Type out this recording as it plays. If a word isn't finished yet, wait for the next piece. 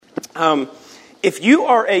If you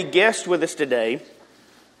are a guest with us today,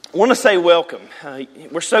 I want to say welcome.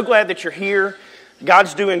 We're so glad that you're here.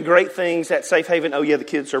 God's doing great things at Safe Haven. Oh yeah, the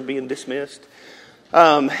kids are being dismissed.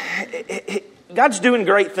 God's doing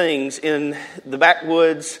great things in the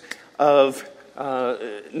backwoods of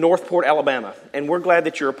Northport, Alabama, and we're glad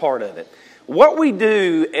that you're a part of it. What we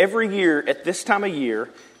do every year at this time of year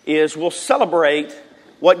is we'll celebrate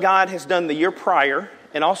what God has done the year prior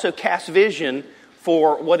and also cast vision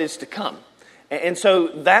for what is to come. And so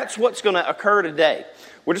that's what's going to occur today.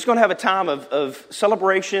 We're just going to have a time of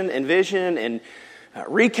celebration and vision and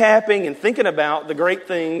recapping and thinking about the great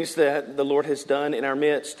things that the Lord has done in our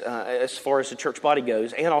midst as far as the church body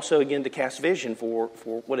goes, and also, again, to cast vision for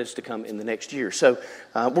what is to come in the next year. So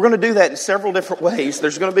we're going to do that in several different ways.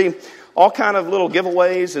 There's going to be all kind of little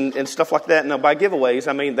giveaways and stuff like that. Now, by giveaways,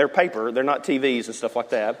 I mean they're paper. They're not TVs and stuff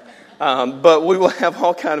like that. But we will have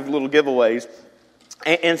all kind of little giveaways.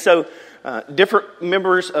 And so different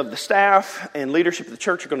members of the staff and leadership of the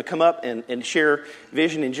church are going to come up and share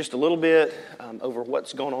vision in just a little bit over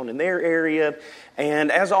what's going on in their area.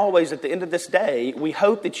 And as always, at the end of this day, we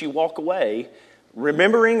hope that you walk away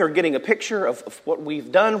remembering or getting a picture of what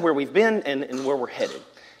we've done, where we've been, and where we're headed.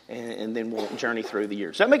 And then we'll journey through the year.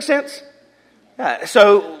 Does that make sense?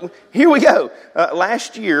 So here we go.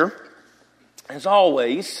 Last year, as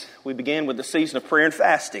always, we began with the season of prayer and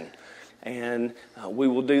fasting. And we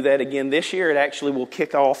will do that again this year. It actually will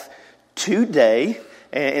kick off today.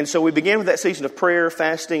 And so we began with that season of prayer,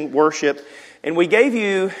 fasting, worship. And we gave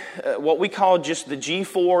you what we call just the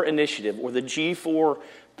G4 initiative, or the G4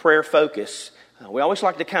 prayer focus. We always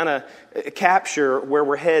like to kind of capture where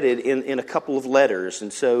we're headed in a couple of letters.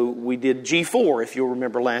 And so we did G4, if you'll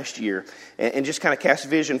remember last year, and just kind of cast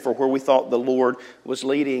vision for where we thought the Lord was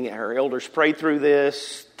leading. Our elders prayed through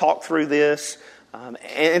this, talked through this.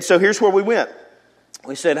 And so here's where we went.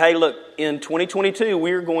 We said, hey, look, in 2022,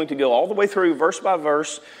 we're going to go all the way through, verse by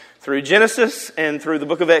verse, through Genesis and through the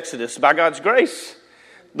book of Exodus. By God's grace,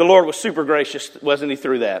 the Lord was super gracious, wasn't He,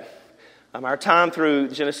 through that? Our time through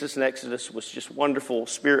Genesis and Exodus was just wonderful,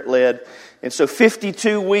 Spirit-led. And so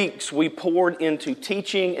 52 weeks we poured into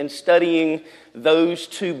teaching and studying those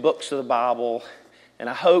two books of the Bible. And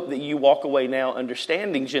I hope that you walk away now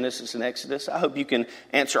understanding Genesis and Exodus. I hope you can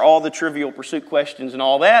answer all the Trivial Pursuit questions and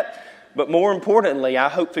all that. But more importantly, I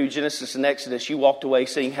hope through Genesis and Exodus you walked away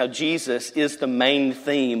seeing how Jesus is the main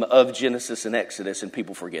theme of Genesis and Exodus, and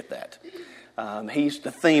people forget that. He's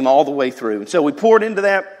the theme all the way through. And so we poured into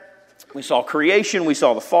that. We saw creation, we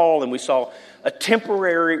saw the fall, and we saw a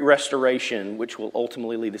temporary restoration, which will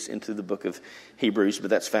ultimately lead us into the book of Hebrews, but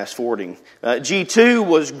that's fast forwarding. G2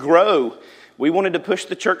 was grow. We wanted to push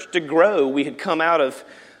the church to grow. We had come out of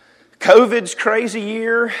COVID's crazy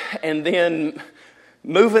year, and then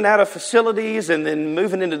moving out of facilities, and then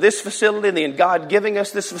moving into this facility, and then God giving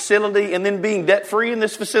us this facility, and then being debt-free in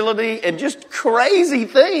this facility, and just crazy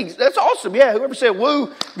things. That's awesome. Yeah, whoever said,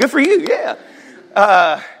 woo, good for you.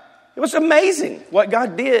 Yeah. It was amazing what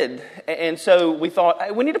God did. And so we thought,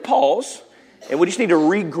 hey, we need to pause, and we just need to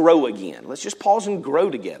regrow again. Let's just pause and grow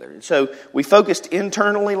together. And so we focused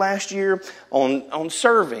internally last year on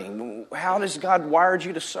serving. How does God wired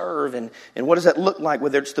you to serve? And what does that look like,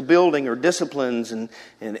 whether it's the building or disciplines? And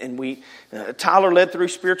we, Tyler led through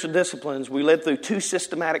spiritual disciplines. We led through 2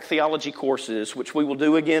 systematic theology courses, which we will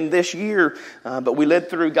do again this year. But we led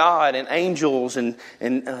through God and angels and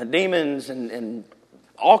demons and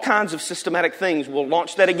all kinds of systematic things. We'll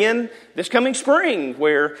launch that again this coming spring,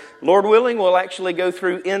 where, Lord willing, we'll actually go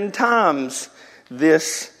through end times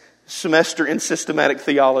this semester in systematic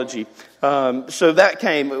theology. So that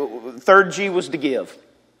came. Third G was to give.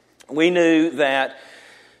 We knew that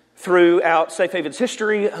throughout Safe Haven's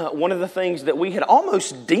history, one of the things that we had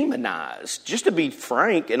almost demonized, just to be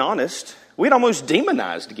frank and honest, we had almost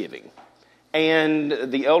demonized giving.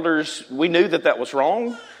 And the elders, we knew that was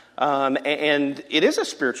wrong. And it is a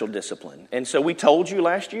spiritual discipline. And so we told you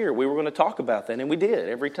last year we were going to talk about that, and we did.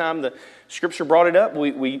 Every time the Scripture brought it up,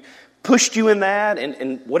 we pushed you in that.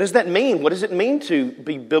 And what does that mean? What does it mean to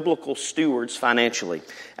be biblical stewards financially?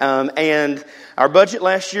 And our budget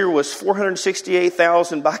last year was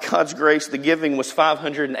 $468,000. By God's grace, the giving was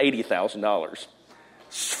 $580,000.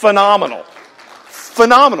 Phenomenal.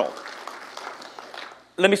 Phenomenal.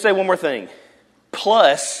 Let me say one more thing.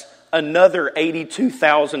 Plus another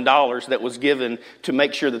 $82,000 that was given to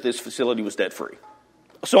make sure that this facility was debt-free.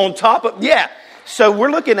 So on top of, so we're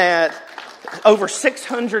looking at over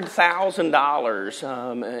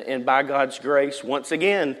 $600,000. And by God's grace, once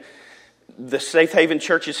again, the Safe Haven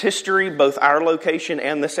Church's history, both our location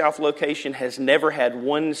and the South location, has never had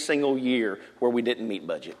one single year where we didn't meet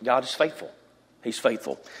budget. God is faithful. He's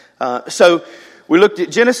faithful. So we looked at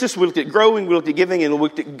Genesis, we looked at growing, we looked at giving, and we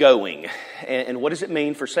looked at going. And what does it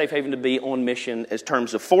mean for Safe Haven to be on mission as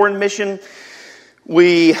terms of foreign mission?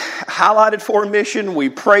 We highlighted foreign mission. We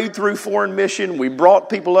prayed through foreign mission. We brought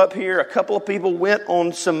people up here. A couple of people went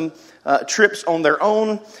on some trips on their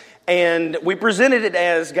own. And we presented it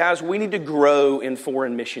as, guys, we need to grow in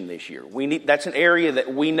foreign mission this year. That's an area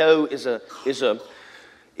that we know is a.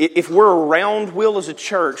 If we're a round wheel as a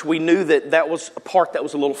church, we knew that was a part that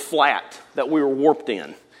was a little flat, that we were warped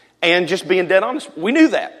in. And just being dead honest, we knew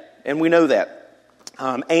that, and we know that.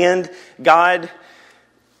 And God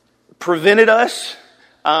prevented us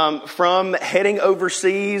from heading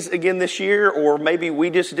overseas again this year, or maybe we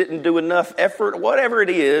just didn't do enough effort. Whatever it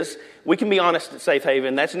is, we can be honest at Safe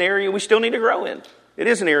Haven. That's an area we still need to grow in. It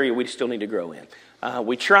is an area we still need to grow in.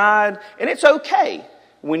 We tried, and it's okay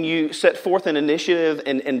when you set forth an initiative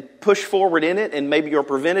and push forward in it, and maybe you're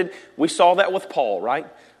prevented. We saw that with Paul, right?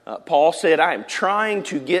 Paul said, I am trying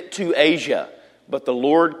to get to Asia, but the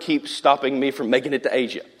Lord keeps stopping me from making it to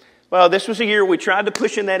Asia. Well, this was a year we tried to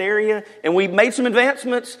push in that area, and we made some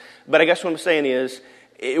advancements, but I guess what I'm saying is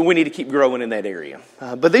we need to keep growing in that area.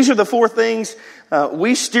 But these are the four things.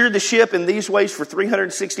 We steered the ship in these ways for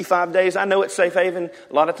 365 days. I know at Safe Haven,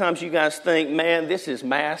 a lot of times you guys think, man, this is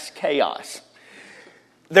mass chaos.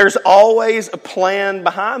 There's always a plan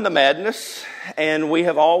behind the madness, and we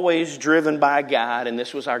have always driven by a guide, and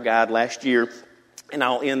this was our guide last year. And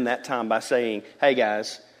I'll end that time by saying, hey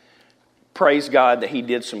guys, praise God that He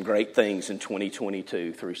did some great things in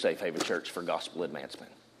 2022 through Safe Haven Church for gospel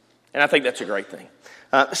advancement. And I think that's a great thing.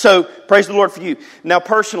 So praise the Lord for you. Now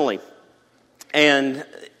personally, and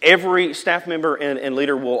every staff member and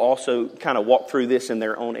leader will also kind of walk through this in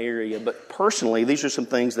their own area, but personally, these are some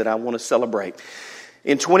things that I want to celebrate.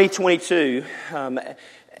 In 2022,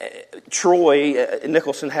 Troy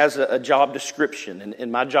Nicholson has a job description,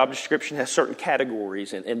 and my job description has certain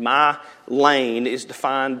categories, and my lane is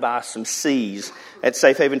defined by some C's. At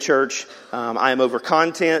Safe Haven Church, I am over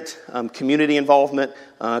content, community involvement,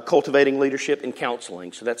 cultivating leadership, and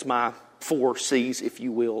counseling. So that's my 4 C's, if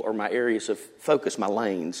you will, or my areas of focus, my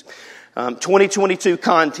lanes. 2022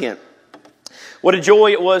 content. What a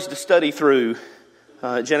joy it was to study through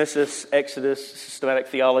Genesis, Exodus, systematic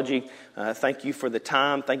theology. Thank you for the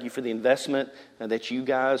time. Thank you for the investment that you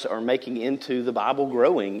guys are making into the Bible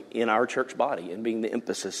growing in our church body and being the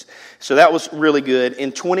emphasis. So that was really good.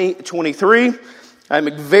 In 2023,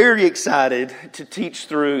 I'm very excited to teach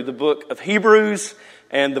through the book of Hebrews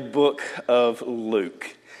and the book of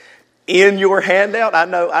Luke. In your handout, I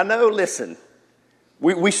know, listen,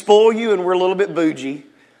 we spoil you and we're a little bit bougie.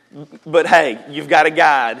 But hey, you've got a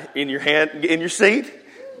guide in your hand, in your seat.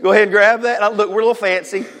 Go ahead and grab that. Look, we're a little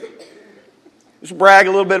fancy. Just brag a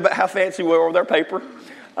little bit about how fancy we are with our paper.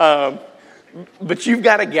 But you've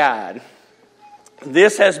got a guide.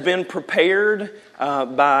 This has been prepared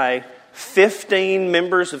by 15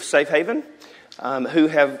 members of Safe Haven who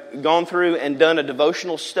have gone through and done a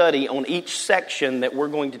devotional study on each section that we're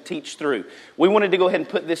going to teach through. We wanted to go ahead and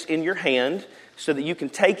put this in your hand so that you can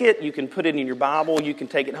take it, you can put it in your Bible, you can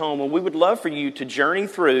take it home, and we would love for you to journey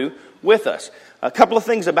through with us. A couple of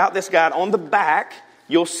things about this guide. On the back,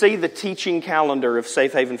 you'll see the teaching calendar of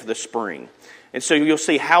Safe Haven for the spring. And so you'll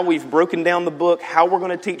see how we've broken down the book, how we're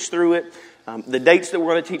going to teach through it, the dates that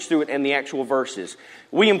we're going to teach through it, and the actual verses.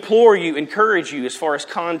 We implore you, encourage you as far as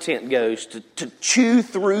content goes to chew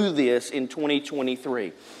through this in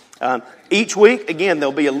 2023. Each week, again,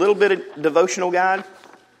 there'll be a little bit of devotional guide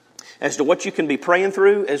as to what you can be praying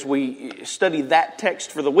through as we study that text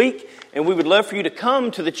for the week. And we would love for you to come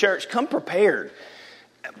to the church, come prepared.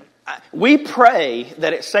 We pray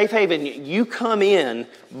that at Safe Haven, you come in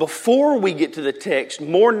before we get to the text,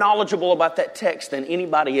 more knowledgeable about that text than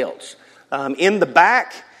anybody else. In the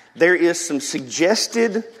back, there is some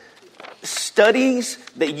suggested studies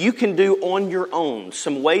that you can do on your own,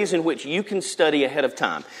 some ways in which you can study ahead of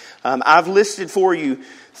time. I've listed for you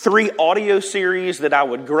 3 audio series that I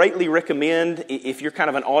would greatly recommend if you're kind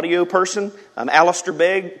of an audio person. Alistair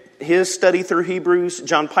Begg, his study through Hebrews,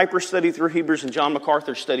 John Piper's study through Hebrews, and John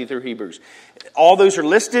MacArthur's study through Hebrews. All those are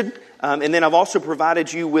listed, and then I've also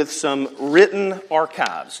provided you with some written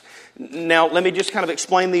archives. Now, let me just kind of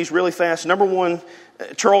explain these really fast. Number 1,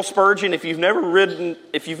 Charles Spurgeon. If you've never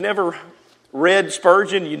read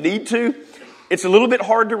Spurgeon, you need to. It's a little bit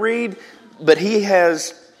hard to read, but he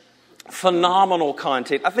has phenomenal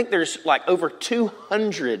content. I think there's like over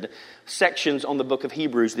 200 sections on the book of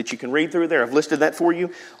Hebrews that you can read through there. I've listed that for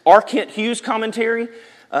you. R. Kent Hughes commentary.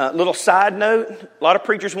 Little side note, a lot of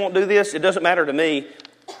preachers won't do this. It doesn't matter to me.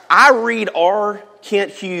 I read R.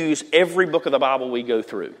 Kent Hughes every book of the Bible we go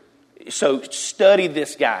through. So study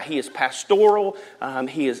this guy. He is pastoral.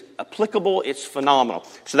 He is applicable. It's phenomenal.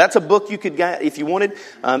 So that's a book you could get if you wanted.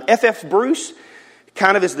 F.F. Bruce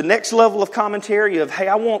kind of is the next level of commentary of, hey,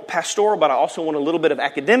 I want pastoral, but I also want a little bit of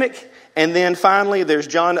academic. And then finally, there's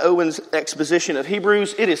John Owen's exposition of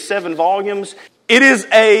Hebrews. It is 7 volumes. It is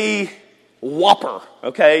a whopper,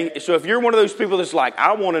 okay? So if you're one of those people that's like,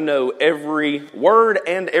 I want to know every word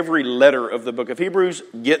and every letter of the book of Hebrews,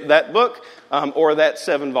 get that book or that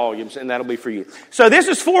 7 volumes, and that'll be for you. So this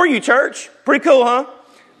is for you, church. Pretty cool,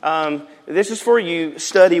 huh? This is for you.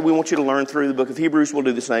 Study. We want you to learn through the book of Hebrews. We'll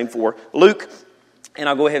do the same for Luke. And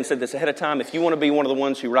I'll go ahead and say this ahead of time. If you want to be one of the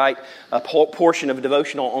ones who write a portion of a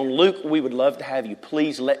devotional on Luke, we would love to have you.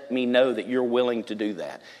 Please let me know that you're willing to do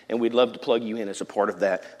that. And we'd love to plug you in as a part of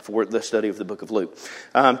that for the study of the book of Luke.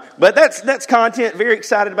 But that's content. Very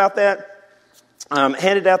excited about that.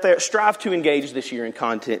 Handed out there. Strive to engage this year in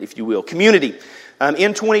content, if you will. Community.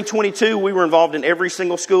 In 2022, we were involved in every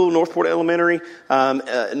single school, Northport Elementary,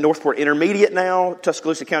 Northport Intermediate now,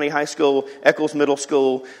 Tuscaloosa County High School, Eccles Middle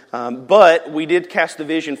School. But we did cast the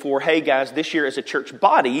vision for, hey guys, this year as a church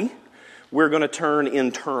body, we're going to turn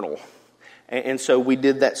internal. And so we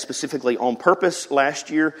did that specifically on purpose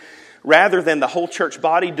last year. Rather than the whole church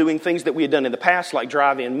body doing things that we had done in the past, like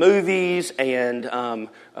drive-in movies and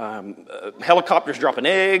helicopters dropping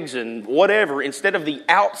eggs and whatever, instead of the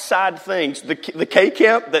outside things, the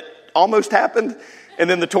K-Camp that almost happened and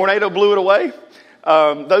then the tornado blew it away,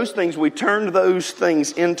 those things, we turned those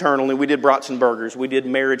things internal, and we did brats and burgers, we did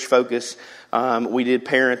marriage focus, we did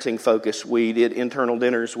parenting focus, we did internal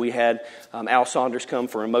dinners, we had Al Saunders come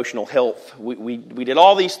for emotional health, we did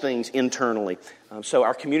all these things internally. So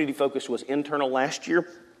our community focus was internal last year.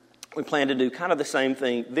 We plan to do kind of the same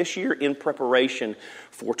thing this year in preparation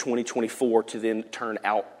for 2024 to then turn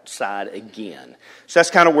outside again. So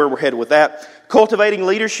that's kind of where we're headed with that. Cultivating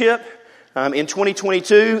leadership. In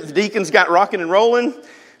 2022, the deacons got rocking and rolling.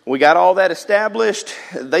 We got all that established.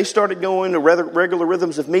 They started going to regular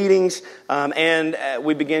rhythms of meetings, and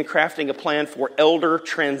we began crafting a plan for elder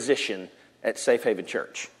transition at Safe Haven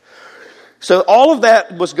Church. So all of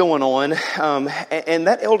that was going on, and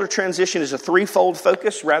that elder transition is a threefold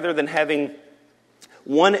focus. Rather than having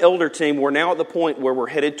one elder team, we're now at the point where we're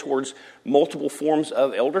headed towards multiple forms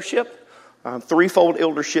of eldership. Threefold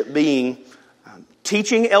eldership being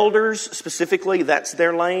teaching elders, specifically, that's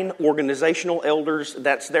their lane. Organizational elders,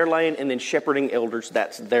 that's their lane. And then shepherding elders,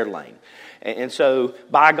 that's their lane. And so,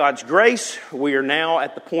 by God's grace, we are now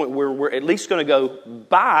at the point where we're at least going to go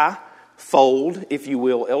bi-fold, if you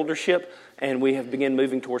will, eldership. And we have begun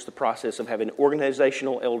moving towards the process of having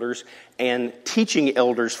organizational elders and teaching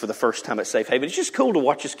elders for the first time at Safe Haven. It's just cool to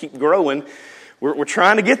watch us keep growing. We're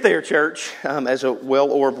trying to get there, church, as a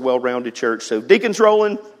well-orbed, well-rounded church. So deacons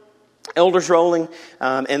rolling, elders rolling,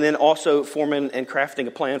 and then also forming and crafting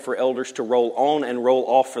a plan for elders to roll on and roll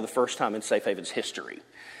off for the first time in Safe Haven's history.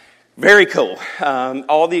 Very cool.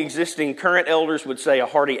 All the existing current elders would say a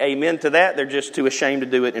hearty amen to that. They're just too ashamed to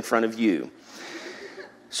do it in front of you.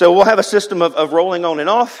 So we'll have a system of rolling on and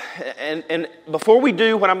off. And before we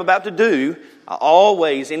do what I'm about to do, I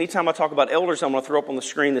always, anytime I talk about elders, I'm going to throw up on the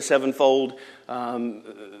screen the sevenfold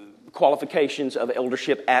qualifications of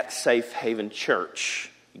eldership at Safe Haven Church.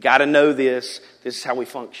 You got to know this. This is how we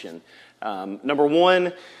function. Number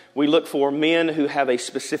one, we look for men who have a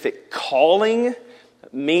specific calling,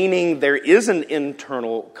 meaning there is an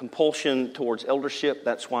internal compulsion towards eldership.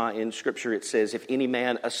 That's why in Scripture it says, if any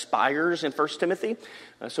man aspires in 1 Timothy.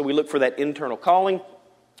 So we look for that internal calling.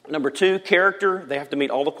 Number two, character. They have to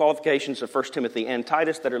meet all the qualifications of 1 Timothy and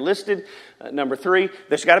Titus that are listed. Number three,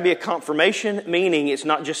 there's got to be a confirmation, meaning it's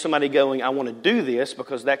not just somebody going, I want to do this,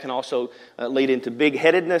 because that can also lead into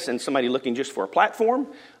big-headedness and somebody looking just for a platform.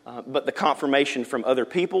 But the confirmation from other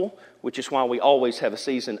people, which is why we always have a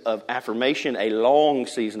season of affirmation, a long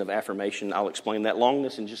season of affirmation. I'll explain that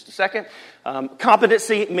longness in just a second.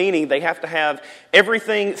 Competency, meaning they have to have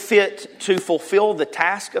everything fit to fulfill the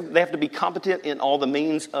task. They have to be competent in all the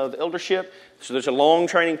means of eldership. So there's a long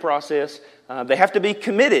training process. They have to be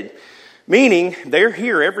committed, meaning they're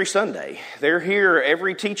here every Sunday. They're here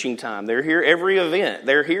every teaching time. They're here every event.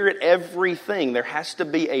 They're here at everything. There has to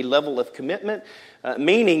be a level of commitment.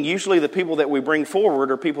 Meaning, usually the people that we bring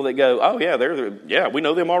forward are people that go, oh yeah, we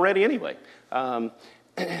know them already anyway.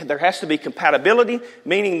 There has to be compatibility,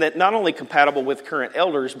 meaning that not only compatible with current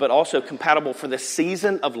elders, but also compatible for the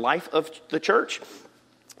season of life of the church.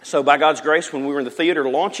 So by God's grace, when we were in the theater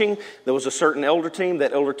launching, there was a certain elder team.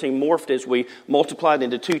 That elder team morphed as we multiplied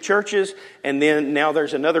into 2 churches. And then now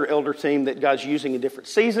there's another elder team that God's using in different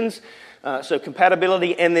seasons. So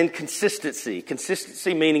compatibility and then consistency.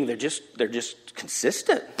 Consistency meaning they're just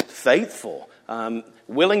consistent, faithful,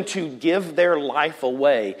 willing to give their life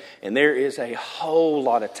away. And there is a whole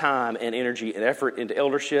lot of time and energy and effort into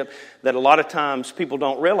eldership that a lot of times people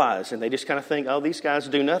don't realize. And they just kind of think, oh, these guys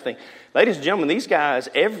do nothing. Ladies and gentlemen, these guys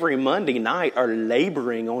every Monday night are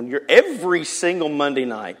laboring on every single Monday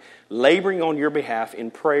night, laboring on your behalf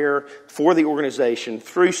in prayer for the organization,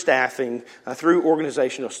 through staffing, through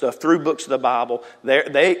organizational stuff, through books of the Bible.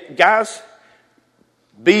 Guys,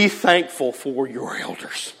 be thankful for your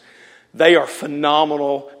elders. They are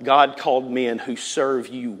phenomenal, God-called men who serve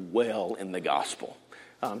you well in the gospel.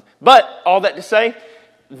 But all that to say,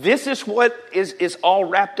 this is what is all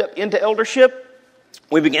wrapped up into eldership.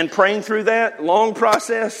 We began praying through that long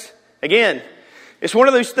process. Again, it's one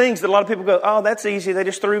of those things that a lot of people go, oh, that's easy. They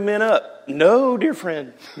just threw men up. No, dear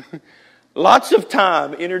friend. Lots of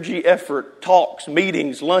time, energy, effort, talks,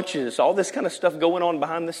 meetings, lunches, all this kind of stuff going on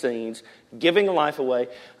behind the scenes, giving life away.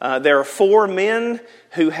 There are 4 men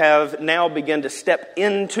who have now begun to step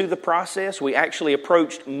into the process. We actually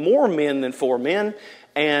approached more men than 4 men,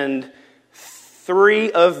 and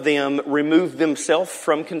 3 of them removed themselves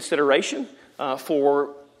from consideration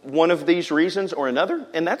for one of these reasons or another,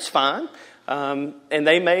 and that's fine. And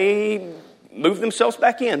they may move themselves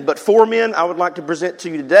back in. But 4 men I would like to present to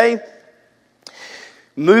you today,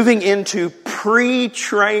 moving into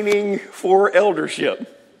pre-training for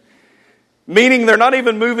eldership. Meaning they're not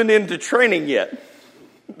even moving into training yet.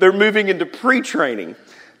 They're moving into pre-training.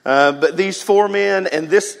 But these 4 men, and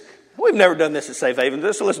this, we've never done this at Safe Haven.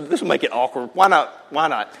 This will make it awkward. Why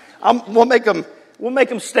not? We'll make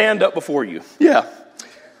them stand up before you. Yeah.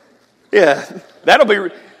 That'll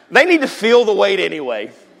be. They need to feel the weight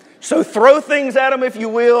anyway. So throw things at them if you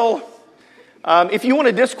will. If you want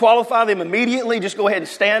to disqualify them immediately, just go ahead and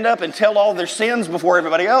stand up and tell all their sins before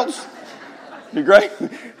everybody else. Be great.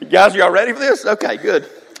 Guys, are y'all ready for this? Okay, good.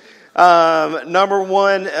 Number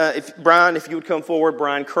 1, Brian, if you would come forward,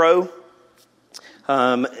 Brian Crow,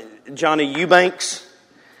 Johnny Eubanks,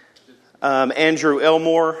 Andrew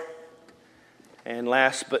Elmore, and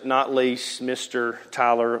last but not least, Mr.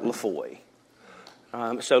 Tyler LaFoy.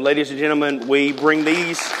 So, ladies and gentlemen, we bring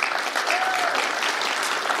these.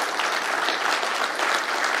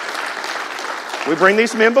 We bring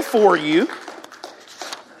these men before you,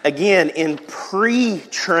 again, in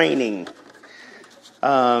pre-training,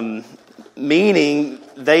 meaning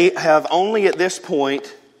they have only at this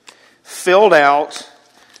point filled out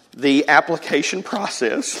the application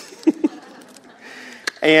process.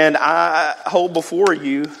 And I hold before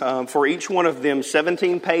you, for each one of them,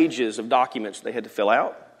 17 pages of documents they had to fill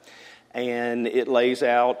out. And it lays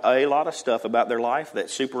out a lot of stuff about their life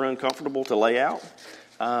that's super uncomfortable to lay out.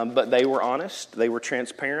 But they were honest. They were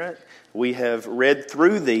transparent. We have read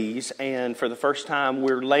through these, and for the first time,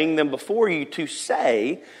 we're laying them before you to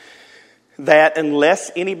say that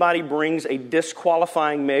unless anybody brings a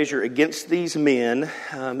disqualifying measure against these men,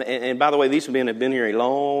 and by the way, these men have been here a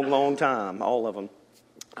long, long time, all of them,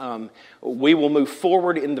 we will move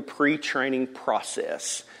forward in the pre-training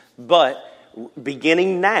process. But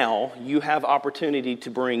beginning now, you have opportunity to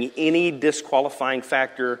bring any disqualifying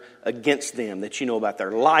factor against them that you know about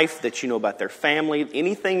their life, that you know about their family,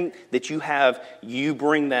 anything that you have, you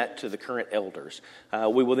bring that to the current elders.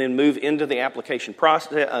 We will then move into the application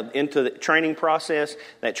process, into the training process.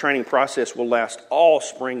 That training process will last all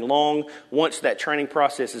spring long. Once that training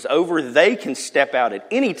process is over, they can step out at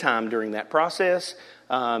any time during that process,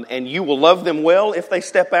 and you will love them well if they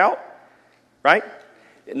step out, right?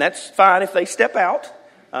 And that's fine if they step out.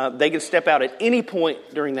 They can step out at any point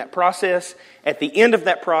during that process. At the end of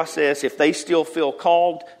that process, if they still feel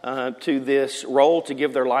called to this role to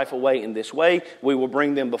give their life away in this way, we will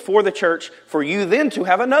bring them before the church for you then to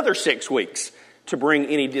have another 6 weeks to bring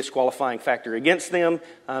any disqualifying factor against them.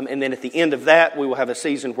 And then at the end of that, we will have a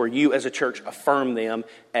season where you as a church affirm them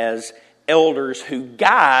as elders who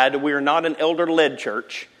guide. We are not an elder-led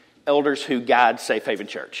church. Elders who guide Safe Haven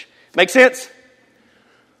Church. Make sense?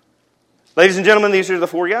 Ladies and gentlemen, these are the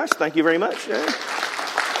 4 guys. Thank you very much.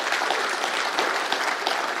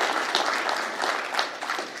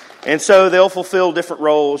 And so they'll fulfill different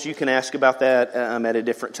roles. You can ask about that at a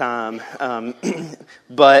different time. And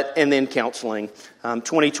then counseling.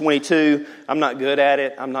 2022, I'm not good at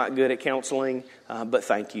it. I'm not good at counseling. But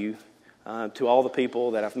thank you to all the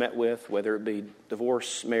people that I've met with, whether it be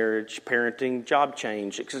divorce, marriage, parenting, job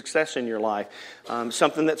change, success in your life,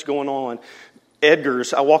 something that's going on.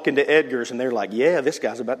 Edgar's, I walk into Edgar's and they're like, yeah, this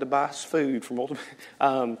guy's about to buy us food from multiple.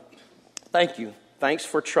 Thank you. Thanks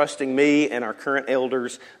for trusting me and our current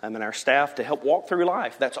elders and our staff to help walk through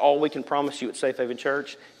life. That's all we can promise you at Safe Haven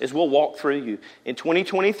Church is we'll walk through you. In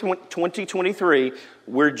 2023,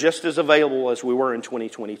 we're just as available as we were in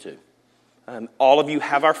 2022. All of you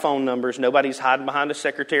have our phone numbers. Nobody's hiding behind a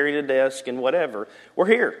secretary at a desk and whatever. We're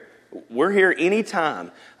here. We're here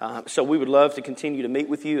anytime. So we would love to continue to meet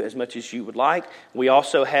with you as much as you would like. We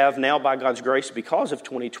also have now, by God's grace, because of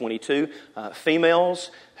 2022,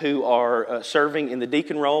 females who are serving in the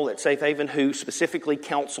deacon role at Safe Haven who specifically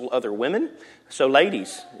counsel other women. So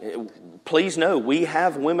ladies, please know we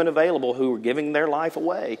have women available who are giving their life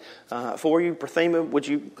away for you. Prathima, would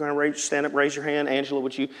you stand up, raise your hand? Angela,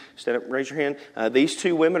 would you stand up, raise your hand? These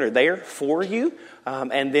two women are there for you.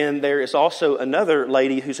 And then there is also another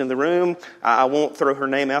lady who's in the room. I won't throw her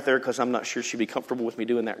name out there because I'm not sure she'd be comfortable with me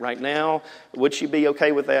doing that right now. Would she be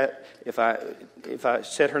okay with that if I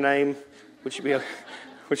said her name? Would she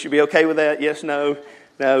be okay with that? Yes, no?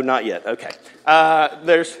 No, not yet. Okay.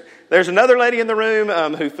 There's another lady in the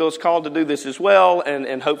room who feels called to do this as well,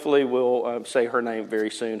 and hopefully we'll say her name very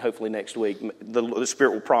soon, hopefully next week. The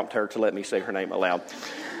Spirit will prompt her to let me say her name aloud.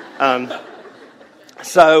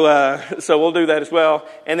 So we'll do that as well.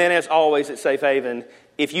 And then as always at Safe Haven,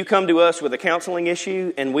 if you come to us with a counseling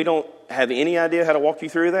issue and we don't have any idea how to walk you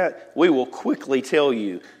through that, we will quickly tell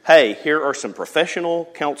you, hey, here are some professional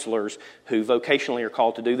counselors who vocationally are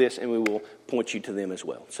called to do this, and we will point you to them as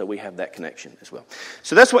well. So we have that connection as well.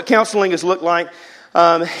 So that's what counseling has looked like.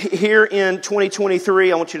 Here in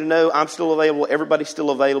 2023, I want you to know I'm still available. Everybody's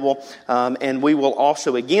still available. And we will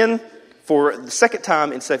also, again, for the second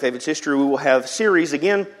time in Safe Haven's history, we will have series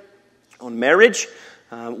again on marriage.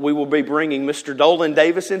 We will be bringing Mr. Dolan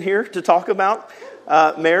Davis in here to talk about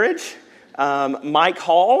marriage. Mike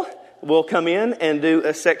Hall will come in and do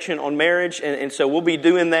a section on marriage, and so we'll be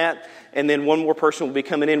doing that. And then one more person will be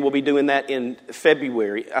coming in. We'll be doing that in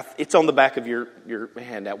February. It's on the back of your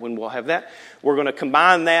handout when we'll have that. We're going to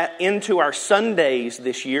combine that into our Sundays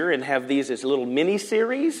this year and have these as little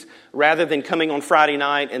mini-series rather than coming on Friday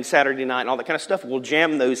night and Saturday night and all that kind of stuff. We'll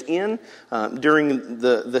jam those in during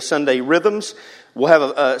the Sunday rhythms. We'll have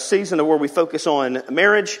a season where we focus on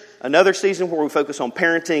marriage, another season where we focus on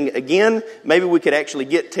parenting again. Maybe we could actually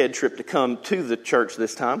get Ted Tripp to come to the church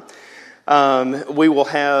this time. We will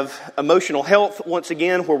have emotional health once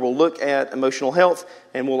again, where we'll look at emotional health,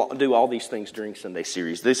 and we'll do all these things during Sunday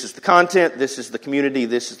series. This is the content, this is the community,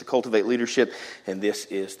 this is the Cultivate Leadership, and this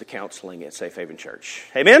is the counseling at Safe Haven Church.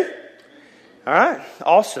 Amen? All right,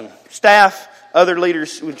 awesome. Staff, other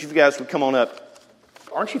leaders, would you guys would come on up.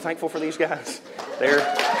 Aren't you thankful for these guys? They're...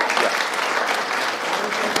 Yeah.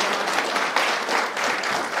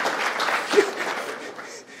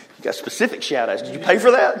 You got specific shout-outs. Did you pay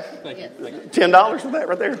for that? Thank you. $10 for that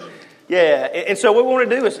right there? Yeah. And so what we want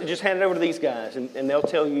to do is just hand it over to these guys, and they'll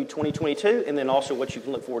tell you 2022 and then also what you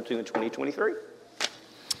can look forward to in 2023.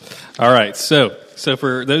 All right. So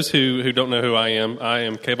for those who don't know who I am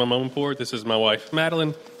Kayvon Momenpour. This is my wife,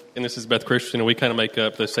 Madeline, and this is Beth Christian, and we kind of make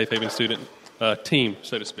up the Safe Haven student team,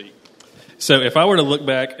 so to speak. So if I were to look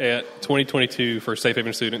back at 2022 for Safe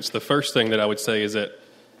Haven students, the first thing that I would say is that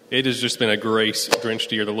it has just been a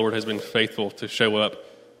grace-drenched year. The Lord has been faithful to show up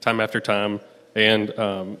time after time, and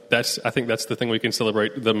I think that's the thing we can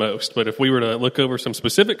celebrate the most. But if we were to look over some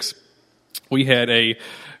specifics, we had a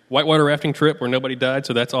whitewater rafting trip where nobody died,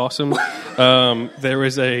 so that's awesome. There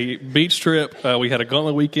was a beach trip. We had a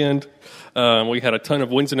gauntlet weekend. We had a ton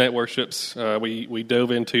of Wednesday night worships. We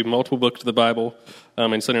dove into multiple books of the Bible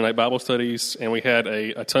and Sunday night Bible studies, and we had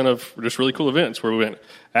a ton of just really cool events where we went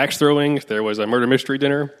axe throwing. There was a murder mystery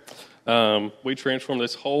dinner. We transformed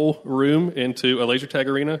this whole room into a laser tag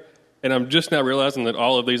arena, and I'm just now realizing that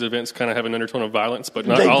all of these events kind of have an undertone of violence, but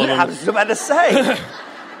not all of them. I was about to say.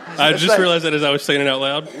 I just realized that as I was saying it out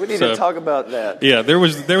loud. We need to talk about that. Yeah, there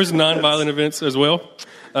was non-violent events as well,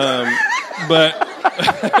 but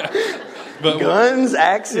guns,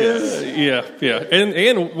 axes. Yeah.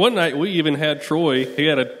 And one night we even had Troy. He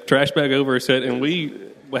had a trash bag over his head, and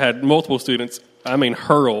we had multiple students.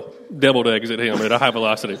 Hurl deviled eggs at him at a high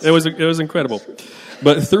velocity. It was incredible.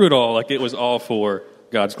 But through it all, it was all for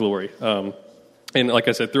God's glory. And like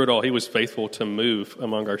I said, through it all, He was faithful to move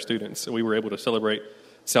among our students. We were able to celebrate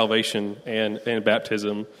salvation and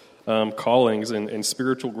baptism, callings and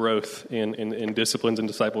spiritual growth in disciplines and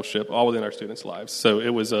discipleship, all within our students' lives. So it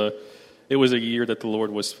was a year that the Lord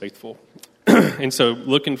was faithful. And so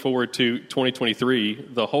looking forward to 2023,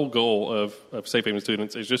 the whole goal of Safe Haven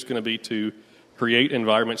students is just going to be to create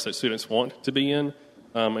environments that students want to be in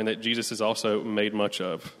and that Jesus is also made much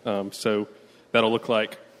of. So that'll look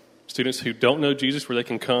like students who don't know Jesus, where they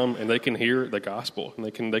can come and they can hear the gospel, and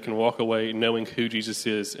they can walk away knowing who Jesus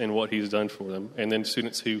is and what he's done for them. And then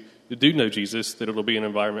students who do know Jesus, that it'll be an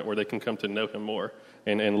environment where they can come to know him more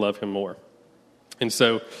and love him more. And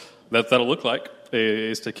so that'll look like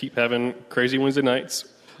is to keep having crazy Wednesday nights,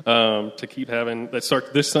 to keep having, that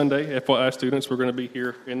start this Sunday. FYI students, we're going to be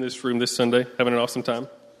here in this room this Sunday, having an awesome time.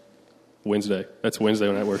 Wednesday. That's Wednesday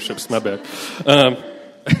night worships. My bad.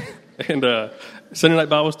 And Sunday night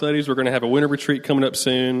Bible studies. We're going to have a winter retreat coming up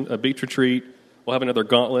soon, a beach retreat. We'll have another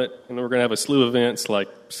gauntlet, and then we're going to have a slew of events like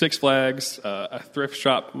Six Flags, a thrift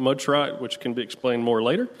shop mud trot, which can be explained more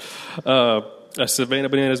later, a Savannah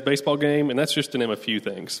Bananas baseball game, and that's just to name a few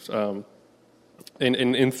things.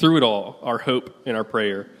 And through it all, our hope and our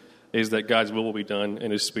prayer is that God's will be done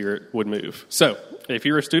and his Spirit would move. So if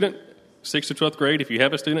you're a student, 6th to 12th grade, if you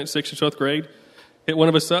have a student, 6th to 12th grade, hit one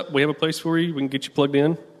of us up. We have a place for you. We can get you plugged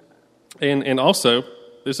in. And also,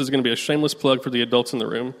 this is going to be a shameless plug for the adults in the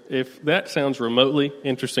room. If that sounds remotely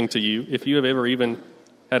interesting to you, if you have ever even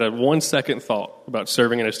had a 1-second thought about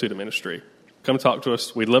serving in a student ministry, come talk to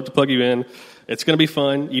us. We'd love to plug you in. It's going to be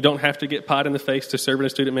fun. You don't have to get pied in the face to serve in a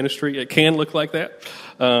student ministry. It can look like that,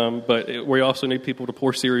 but we also need people to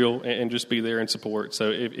pour cereal and just be there and support.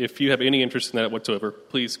 So if you have any interest in that whatsoever,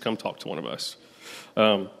 please come talk to one of us.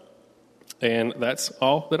 And that's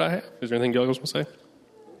all that I have. Is there anything y'all want to say?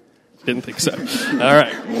 Didn't think so. All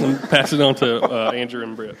right. I'll pass it on to Andrew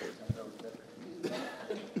and Britt.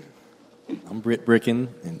 I'm Britt Bricken,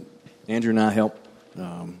 and Andrew and I help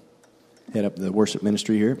head up the worship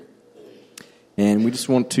ministry here. And we just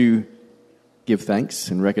want to give thanks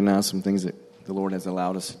and recognize some things that the Lord has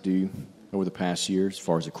allowed us to do over the past year as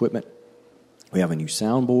far as equipment. We have a new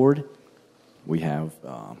soundboard. We have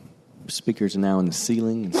speakers now in the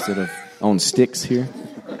ceiling instead of on sticks here.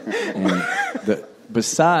 And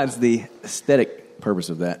besides the aesthetic purpose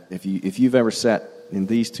of that, if you've ever sat in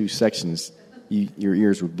these two sections, your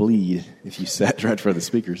ears would bleed if you sat right in front of the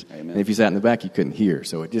speakers. Amen. And if you sat in the back, you couldn't hear.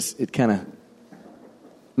 So it kind of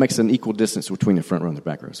makes an equal distance between the front row and the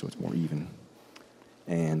back row, so it's more even.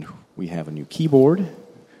 And we have a new keyboard,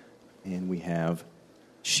 and we have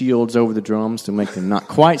shields over the drums to make them not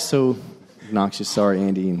quite so obnoxious. Sorry,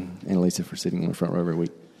 Andy and Annalisa, for sitting in the front row every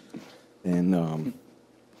week. And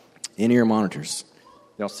in-ear monitors.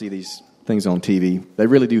 Y'all see these things on TV. They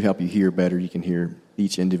really do help you hear better. You can hear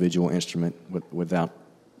each individual instrument without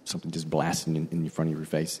something just blasting in front of your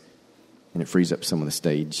face. And it frees up some of the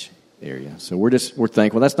stage area. So we're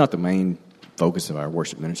thankful. That's not the main focus of our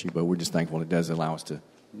worship ministry, but we're just thankful it does allow us to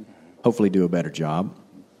hopefully do a better job.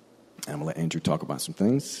 And I'm going to let Andrew talk about some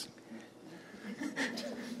things.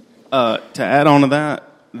 To add on to that,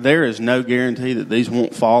 there is no guarantee that these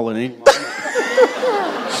won't fall in any moment.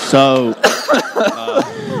 So,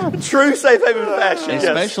 true Safe Haven fashion,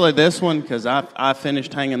 especially this one, because I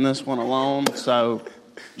finished hanging this one alone. So,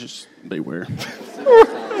 just beware.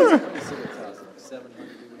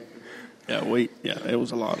 It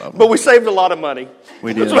was a lot of them. But we saved a lot of money.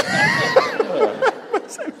 We did.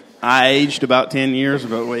 I aged about 10 years,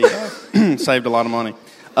 but we saved a lot of money.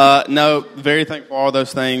 No, very thankful for all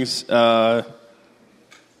those things.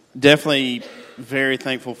 Definitely very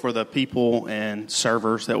thankful for the people and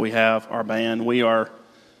servers that we have, our band.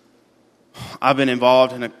 I've been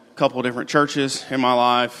involved in a couple of different churches in my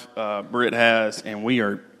life. Britt has, and we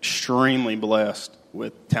are extremely blessed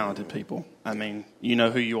with talented people. I mean, you know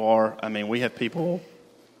who you are. I mean, we have people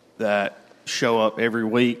that show up every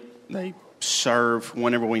week. They serve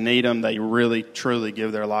whenever we need them. They really, truly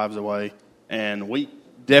give their lives away. And we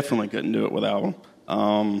definitely couldn't do it without them.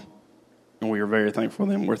 And we are very thankful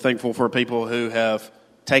for them. We're thankful for people who have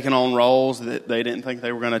taken on roles that they didn't think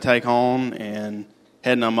they were going to take on and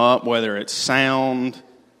heading them up, whether it's sound,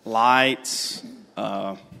 lights,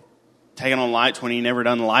 taking on lights when you never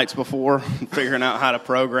done lights before, figuring out how to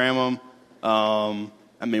program them.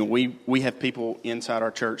 I mean, we have people inside our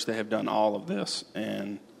church that have done all of this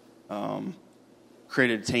and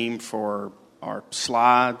created a team for our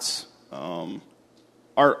slides.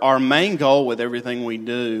 Our main goal with everything we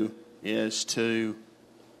do is to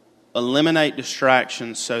eliminate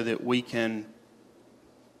distractions so that we can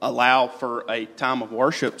allow for a time of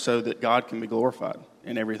worship so that God can be glorified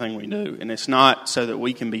in everything we do. And it's not so that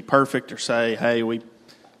we can be perfect or say, hey, we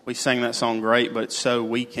sang that song great, but so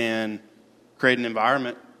we can create an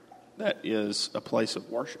environment that is a place of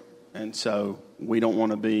worship. And so we don't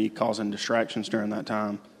want to be causing distractions during that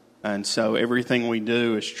time. And so everything we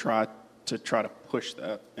do is try to push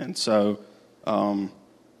that. And so,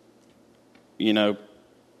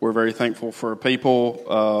 we're very thankful for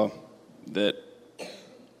people that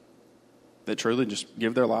truly just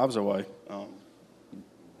give their lives away.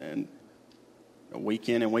 and week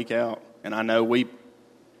in and week out. And I know we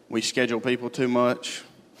schedule people too much.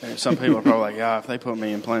 And some people are probably like, yeah, if they put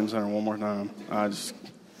me in Planning Center one more time,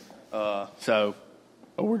 but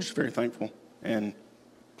we're just very thankful. And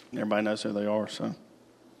everybody knows who they are, so.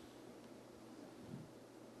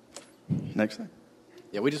 Next thing.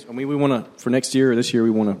 Yeah, we want to, for next year or this year, we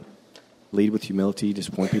want to lead with humility,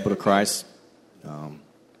 just point people to Christ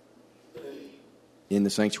in the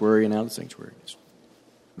sanctuary and out of the sanctuary, just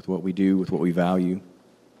with what we do, with what we value,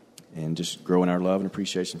 and just grow in our love and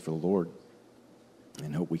appreciation for the Lord.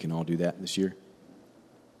 And hope we can all do that this year.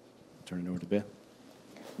 Turn it over to Beth.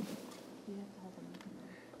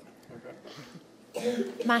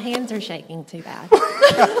 My hands are shaking too bad.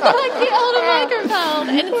 I can't hold a microphone.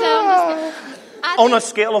 And so on a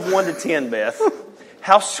scale of 1 to 10, Beth,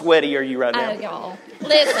 how sweaty are you right now? Oh, y'all.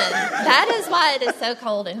 Listen, that is why it is so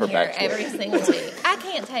cold in here every single week. I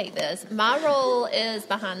can't take this. My role is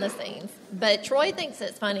behind the scenes. But Troy thinks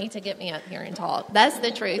it's funny to get me up here and talk. That's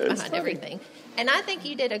the truth behind everything. And I think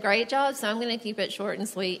you did a great job, so I'm going to keep it short and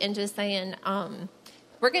sweet and just saying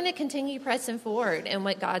we're going to continue pressing forward in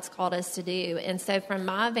what God's called us to do. And so from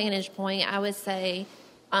my vantage point, I would say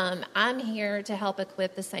I'm here to help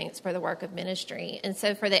equip the saints for the work of ministry. And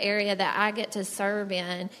so for the area that I get to serve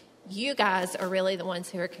in, you guys are really the ones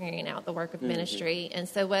who are carrying out the work of ministry. And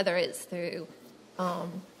so whether it's through,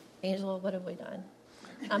 Angela, what have we done?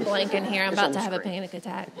 I'm blanking here. I'm about to have a panic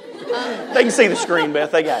attack. They can see the screen,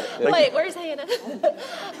 Beth. They got it. Wait, where's Hannah?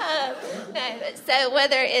 No. So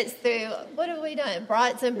whether it's through, what have we done?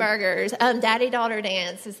 Brats and Burgers. Daddy-daughter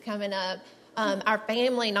dance is coming up. Our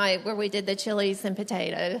family night where we did the chili and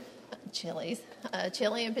potatoes.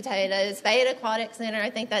 Fayette Aquatic Center.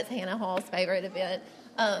 I think that's Hannah Hall's favorite event.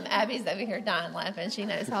 Abby's over here dying laughing. She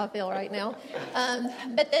knows how I feel right now.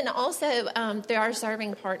 But then also through our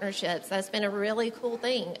serving partnerships, that's been a really cool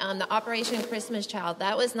thing. The Operation Christmas Child,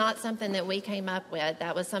 that was not something that we came up with.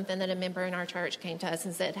 That was something that a member in our church came to us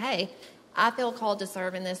and said, hey, I feel called to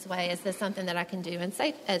serve in this way. Is this something that I can do at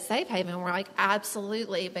Safe Haven? We're like,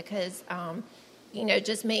 absolutely, because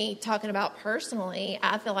just me talking about personally,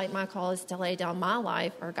 I feel like my call is to lay down my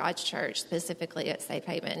life for God's church, specifically at Safe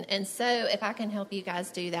Haven. And so if I can help you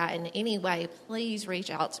guys do that in any way, please reach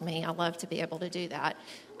out to me. I love to be able to do that.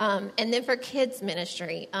 And then for kids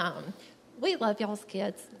ministry, we love y'all's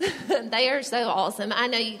kids. They are so awesome. I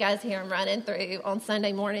know you guys hear them running through on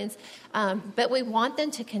Sunday mornings, but we want them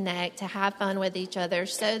to connect, to have fun with each other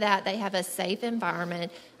so that they have a safe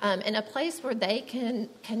environment and a place where they can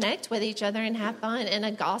connect with each other and have fun in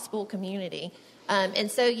a gospel community. And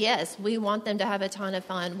so, yes, we want them to have a ton of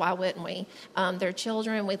fun. Why wouldn't we? They're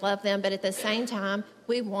children. We love them. But at the same time,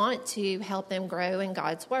 we want to help them grow in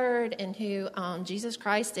God's Word and who Jesus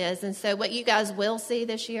Christ is. And so what you guys will see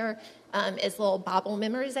this year is little Bible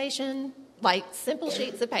memorization, like simple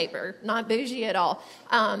sheets of paper, not bougie at all.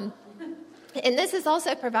 And this is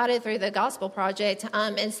also provided through the Gospel Project,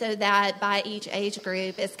 and so that by each age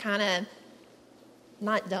group it's kind of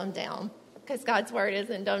not dumbed down, because God's Word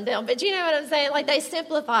isn't dumbed down. But you know what I'm saying? Like, they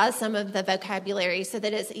simplify some of the vocabulary so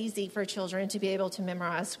that it's easy for children to be able to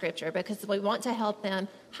memorize Scripture, because we want to help them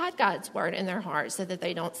hide God's Word in their hearts so that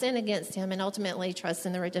they don't sin against Him and ultimately trust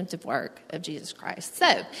in the redemptive work of Jesus Christ.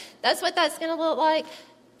 So that's what that's going to look like.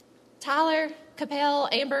 Tyler, Capel,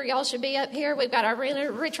 Amber, y'all should be up here. We've got our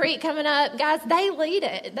retreat coming up. Guys, they lead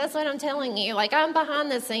it. That's what I'm telling you. Like, I'm behind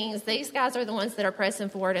the scenes. These guys are the ones that are pressing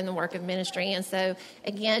forward in the work of ministry. And so,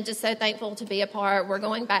 again, just so thankful to be a part. We're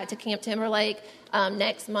going back to Camp Timberlake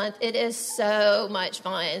next month. It is so much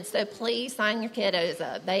fun. So please sign your kiddos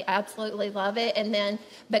up. They absolutely love it. And then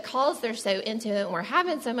because they're so into it and we're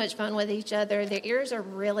having so much fun with each other, their ears are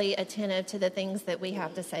really attentive to the things that we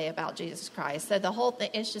have to say about Jesus Christ. So the whole thing,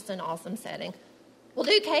 it's just an awesome setting. We'll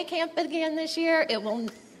do K-Camp again this year. It will,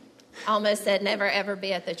 I almost said, never, ever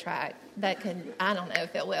be at the track. That could, I don't know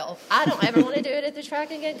if it will. I don't ever want to do it at the track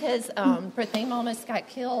again because Pratham almost got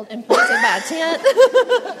killed and pointed by a tent.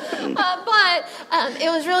 But it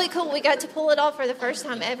was really cool. We got to pull it off for the first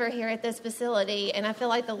time ever here at this facility. And I feel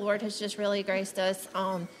like the Lord has just really graced us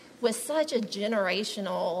with such a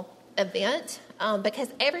generational event because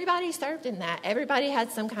everybody served in that. Everybody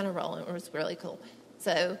had some kind of role, and it was really cool.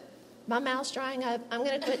 So my mouth's drying up. I'm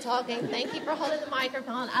going to quit talking. Thank you for holding the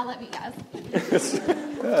microphone. I love you guys.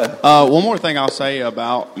 One more thing I'll say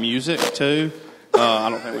about music, too. I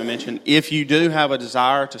don't think we mentioned. If you do have a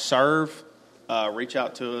desire to serve, reach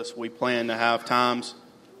out to us. We plan to have times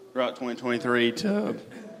throughout 2023 to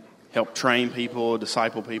help train people,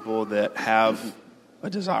 disciple people that have a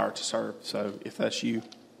desire to serve. So if that's you,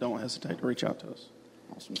 don't hesitate to reach out to us.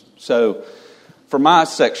 Awesome. So for my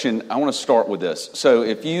section, I want to start with this. So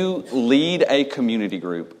if you lead a community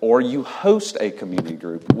group or you host a community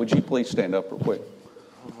group, would you please stand up real quick?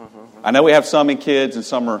 I know we have some in kids and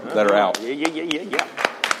some that are out. Yeah.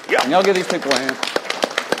 Can y'all give these people a hand?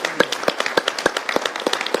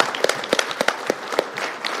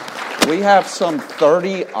 We have some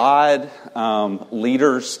 30-odd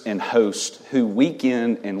leaders and hosts who week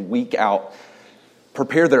in and week out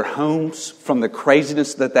prepare their homes from the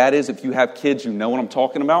craziness that is. If you have kids, you know what I'm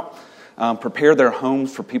talking about. Prepare their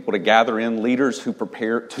homes for people to gather in. Leaders who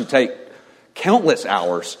prepare to take countless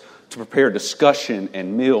hours to prepare discussion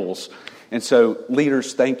and meals. And so,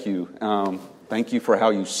 leaders, thank you. Thank you for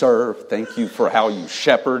how you serve. Thank you for how you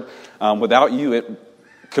shepherd. Without you,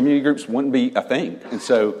 community groups wouldn't be a thing. And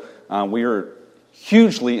so, we are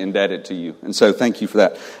hugely indebted to you. And so thank you for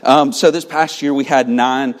that. So this past year we had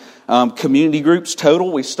 9 community groups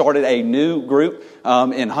total. We started a new group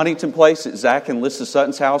in Huntington Place at Zach and Lissa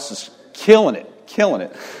Sutton's house. It's killing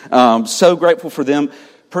it. So grateful for them.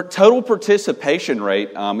 Total participation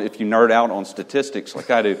rate, if you nerd out on statistics like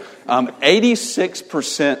I do,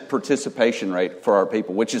 86% participation rate for our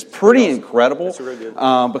people, which is pretty incredible. That's real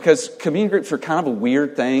good. Because community groups are kind of a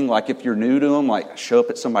weird thing. Like if you're new to them, like I show up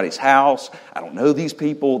at somebody's house, I don't know these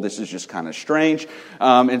people, this is just kind of strange.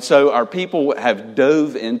 And so our people have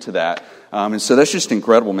dove into that. And so that's just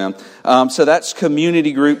incredible, man. So that's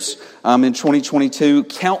community groups in 2022.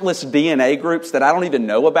 Countless DNA groups that I don't even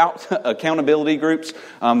know about. Accountability groups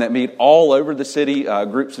that meet all over the city.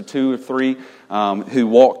 Groups of 2 or 3 who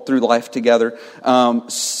walk through life together.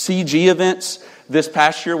 CG events. This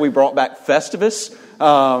past year we brought back Festivus,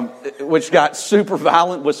 which got super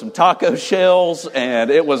violent with some taco shells, and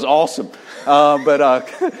it was awesome. But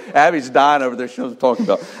Abby's dying over there. She knows what I'm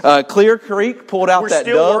talking about. Clear Creek pulled out that dove.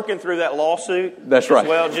 We're still working through that lawsuit. That's right. As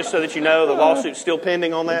well, just so that you know, the lawsuit's still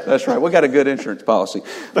pending on that. That's right. We got a good insurance policy.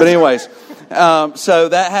 But anyways, so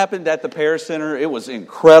that happened at the Paris Center. It was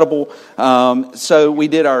incredible. So we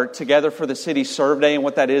did our Together for the City Serve Day, and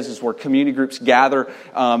what that is where community groups gather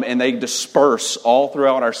and they disperse all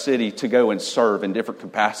throughout our city to go and serve in different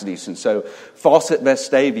capacities. And so Fawcett,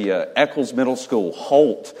 Vestavia, Eccles Middle School,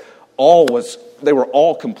 Holt, they were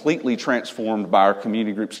all completely transformed by our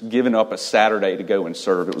community groups giving up a Saturday to go and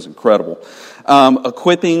serve. It was incredible.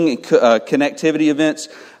 Equipping connectivity events.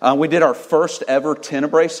 We did our first ever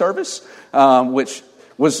Tenebrae service, which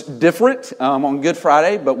was different on Good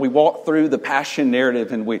Friday, but we walked through the Passion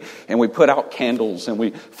narrative and we put out candles and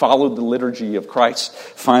we followed the liturgy of Christ's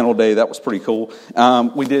final day. That was pretty cool.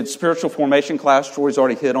 We did spiritual formation class. Troy's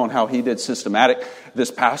already hit on how he did systematic. This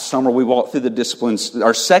past summer, we walked through the disciplines,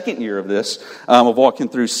 our second year of this, of walking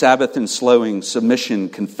through Sabbath and slowing, submission,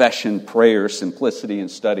 confession, prayer, simplicity, and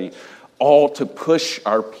study, all to push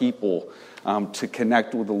our people to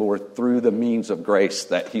connect with the Lord through the means of grace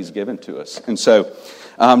that He's given to us. And so,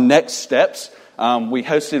 next steps, we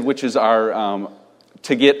hosted, which is our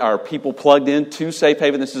to get our people plugged into Safe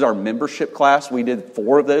Haven. This is our membership class. We did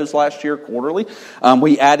 4 of those last year, quarterly.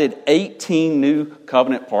 We added 18 new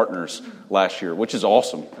covenant partners last year, which is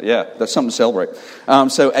awesome. Yeah, that's something to celebrate.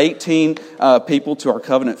 So 18 people to our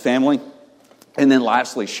covenant family. And then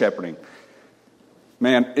lastly, shepherding.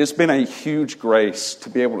 Man, it's been a huge grace to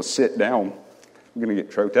be able to sit down. I'm going to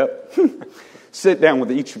get choked up. Sit down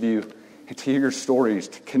with each of you and to hear your stories,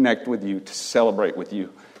 to connect with you, to celebrate with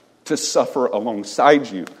you, to suffer alongside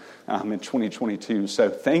you in 2022. So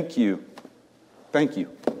thank you. Thank you.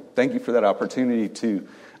 Thank you for that opportunity to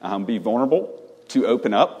be vulnerable, to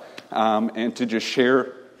open up, and to just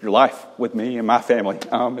share your life with me and my family.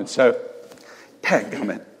 And so,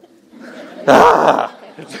 dadgummit.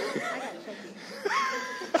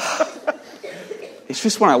 It's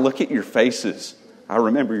just when I look at your faces, I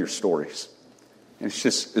remember your stories. And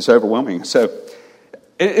it's overwhelming. So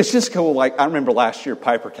it's just cool. Like, I remember last year,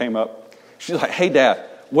 Piper came up. She's like, "Hey, Dad,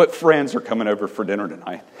 what friends are coming over for dinner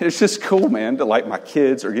tonight?" It's just cool, man, to like my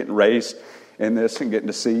kids are getting raised in this and getting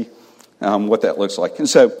to see what that looks like. And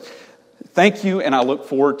so thank you, and I look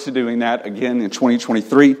forward to doing that again in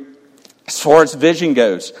 2023. As far as vision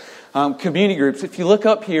goes, community groups, if you look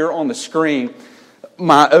up here on the screen,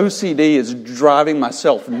 my OCD is driving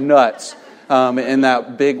myself nuts in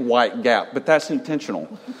that big white gap. But that's intentional.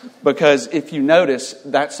 Because if you notice,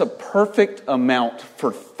 that's a perfect amount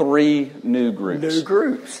for 3 new groups. New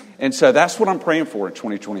groups. And so that's what I'm praying for in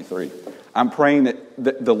 2023. I'm praying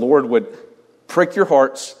that the Lord would prick your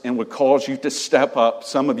hearts and would cause you to step up,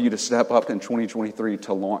 some of you to step up in 2023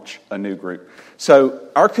 to launch a new group. So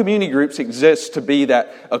our community groups exist to be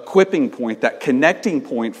that equipping point, that connecting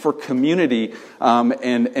point for community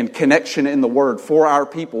and connection in the Word for our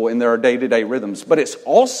people in their day-to-day rhythms. But it's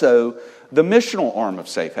also the missional arm of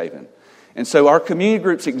Safe Haven. And so our community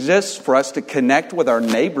groups exist for us to connect with our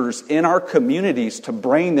neighbors in our communities, to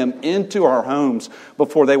bring them into our homes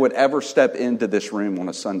before they would ever step into this room on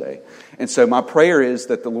a Sunday. And so my prayer is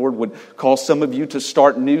that the Lord would cause some of you to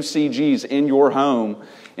start new CGs in your home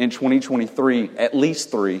in 2023, at least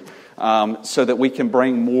 3, so that we can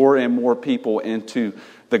bring more and more people into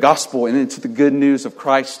the gospel and into the good news of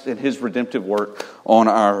Christ and His redemptive work on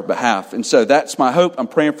our behalf. And so that's my hope. I'm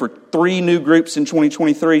praying for 3 new groups in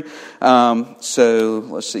 2023. So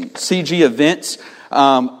let's see. CG events.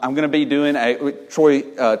 I'm going to be doing Troy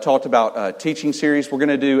talked about a teaching series. We're going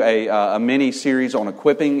to do a mini series on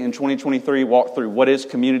equipping in 2023, walk through what is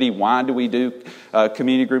community, why do we do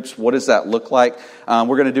community groups, what does that look like. We're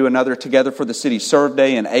going to do another Together for the City Serve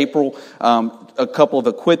Day in April, a couple of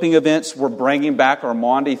equipping events. We're bringing back our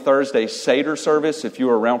Maundy Thursday Seder service. If you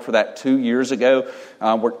were around for that 2 years ago,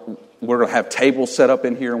 we're going to have tables set up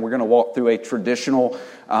in here, and we're going to walk through a traditional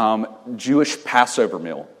Jewish Passover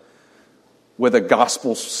meal with a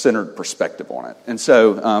gospel-centered perspective on it. And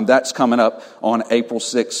so that's coming up on April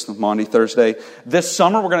 6th, Maundy Thursday. This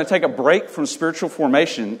summer, we're going to take a break from spiritual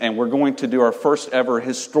formation, and we're going to do our first ever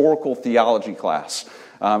historical theology class.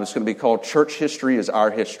 It's going to be called Church History is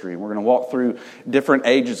Our History. We're going to walk through different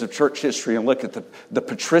ages of church history and look at the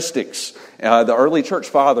patristics, the early church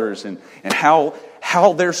fathers, and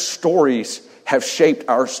how their stories have shaped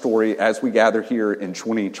our story as we gather here in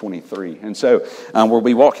 2023. And so we'll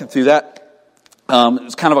be walking through that.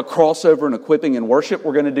 It's kind of a crossover in equipping and worship.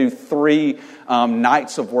 We're going to do 3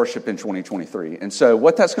 nights of worship in 2023. And so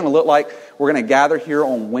what that's going to look like, we're going to gather here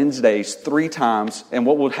on Wednesdays 3 times. And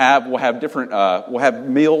what we'll have different, we'll have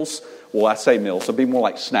meals. Well, I say meals. It'll be more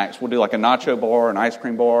like snacks. We'll do like a nacho bar, an ice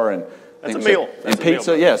cream bar, and that's a meal. And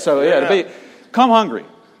pizza. Yeah. So it'll be, come hungry.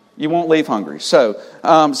 You won't leave hungry. So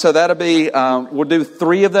that'll be, we'll do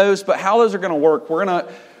 3 of those. But how those are going to work, we're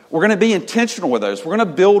going to be intentional with those. We're going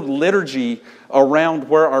to build liturgy around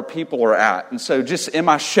where our people are at. And so just in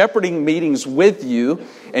my shepherding meetings with you,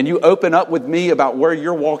 and you open up with me about where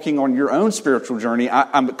you're walking on your own spiritual journey,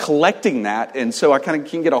 I'm collecting that. And so I kind of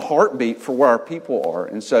can get a heartbeat for where our people are.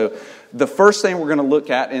 And so the first thing we're going to look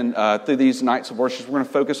at through these nights of worship, we're going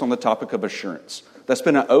to focus on the topic of assurance. That's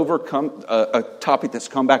been a topic that's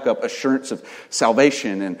come back up, assurance of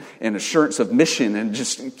salvation and assurance of mission, and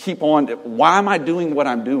just keep on. Why am I doing what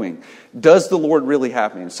I'm doing? Does the Lord really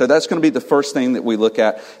have me? So that's going to be the first thing that we look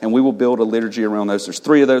at, and we will build a liturgy around those. There's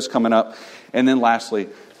 3 of those coming up. And then lastly,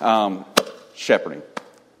 shepherding.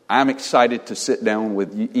 I'm excited to sit down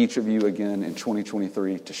with each of you again in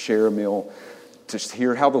 2023 to share a meal, to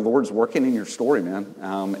hear how the Lord's working in your story, man.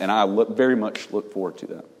 And I very much look forward to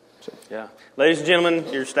that. So. Yeah. Ladies and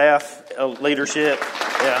gentlemen, your staff, leadership.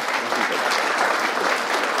 Yeah.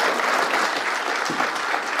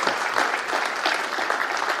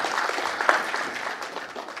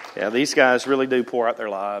 Yeah, these guys really do pour out their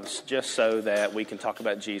lives just so that we can talk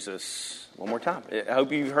about Jesus one more time. I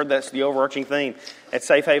hope you've heard that's the overarching theme. At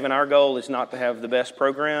Safe Haven, our goal is not to have the best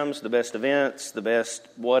programs, the best events, the best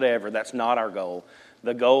whatever. That's not our goal.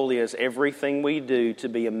 The goal is everything we do to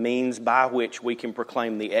be a means by which we can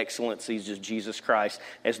proclaim the excellencies of Jesus Christ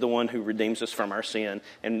as the one who redeems us from our sin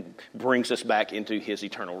and brings us back into His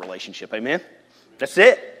eternal relationship. Amen? That's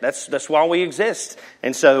it. That's why we exist.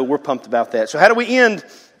 And so we're pumped about that. So how do we end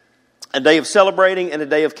a day of celebrating and a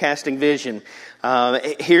day of casting vision?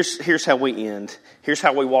 Here's how we end. Here's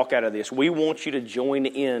how we walk out of this. We want you to join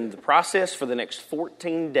in the process for the next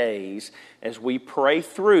 14 days as we pray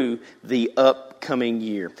through the upcoming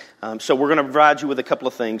year. So we're going to provide you with a couple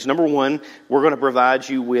of things. Number one, we're going to provide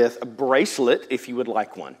you with a bracelet if you would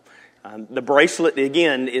like one. The bracelet,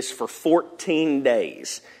 again, is for 14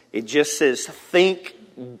 days. It just says, think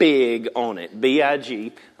big on it,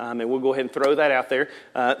 B-I-G, and we'll go ahead and throw that out there.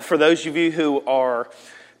 For those of you who are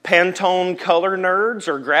Pantone color nerds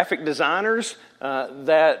or graphic designers,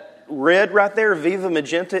 that red right there, Viva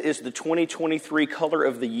Magenta, is the 2023 color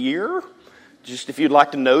of the year. Just if you'd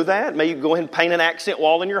like to know that, maybe go ahead and paint an accent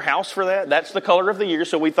wall in your house for that. That's the color of the year,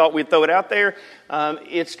 so we thought we'd throw it out there.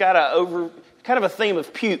 It's got kind of a theme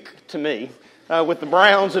of puke to me. With the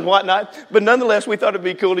browns and whatnot. But nonetheless, we thought it'd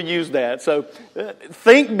be cool to use that. So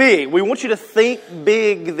think big. We want you to think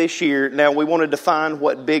big this year. Now, we want to define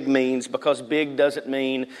what big means, because big doesn't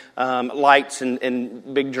mean lights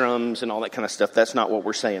and big drums and all that kind of stuff. That's not what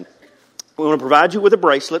we're saying. We want to provide you with a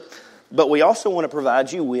bracelet. but we also want to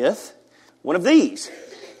provide you with one of these.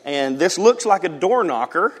 And this looks like a door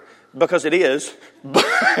knocker, because it is,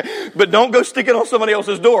 but don't go stick it on somebody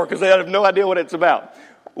else's door because they have no idea what it's about.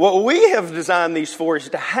 What we have designed these for is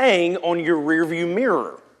to hang on your rearview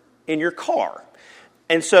mirror in your car.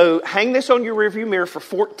 And so hang this on your rearview mirror for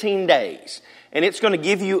 14 days. And it's going to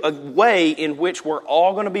give you a way in which we're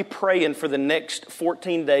all going to be praying for the next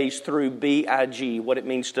 14 days through BIG, what it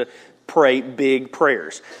means to pray big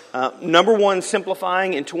prayers. Number one,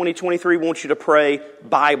 simplifying in 2023, we want you to pray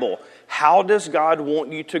Bible. How does God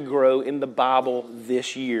want you to grow in the Bible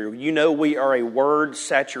this year? You know we are a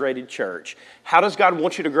word-saturated church. How does God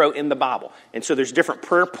want you to grow in the Bible? And so there's different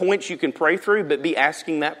prayer points you can pray through, but be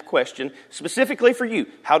asking that question specifically for you.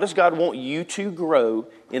 How does God want you to grow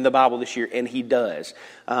in the Bible this year? And He does.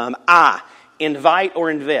 Invite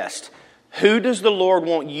or invest. Who does the Lord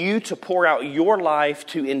want you to pour out your life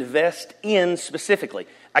to invest in specifically?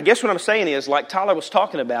 I guess what I'm saying is, like Tyler was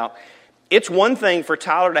talking about, it's one thing for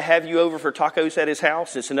Tyler to have you over for tacos at his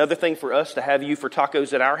house. It's another thing for us to have you for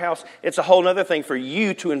tacos at our house. It's a whole other thing for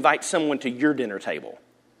you to invite someone to your dinner table.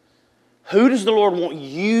 Who does the Lord want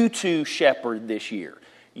you to shepherd this year?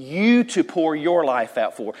 You to pour your life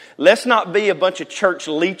out for. Let's not be a bunch of church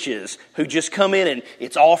leeches who just come in and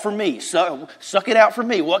it's all for me. Suck it out for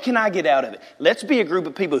me. What can I get out of it? Let's be a group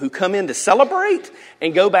of people who come in to celebrate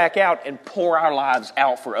and go back out and pour our lives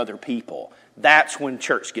out for other people. That's when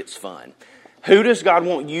church gets fun. Who does God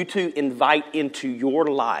want you to invite into your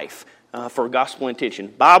life for gospel intention?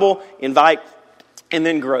 Bible, invite, and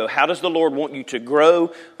then grow. How does the Lord want you to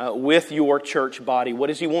grow with your church body? What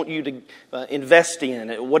does He want you to invest in?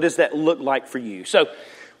 What does that look like for you? So,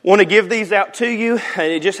 want to give these out to you.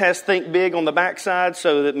 It just has Think Big on the backside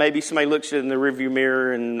so that maybe somebody looks in the rearview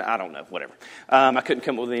mirror and I don't know, whatever. I couldn't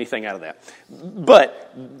come up with anything out of that.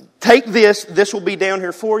 But take this. This will be down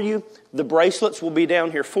here for you. The bracelets will be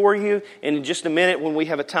down here for you. And in just a minute when we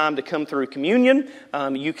have a time to come through communion,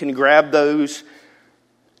 you can grab those.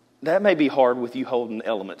 That may be hard with you holding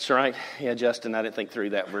elements, right? Yeah, Justin, I didn't think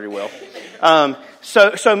through that very well.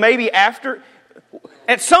 So maybe after...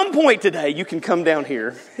 At some point today, you can come down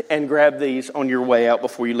here and grab these on your way out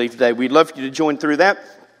before you leave today. We'd love for you to join through that.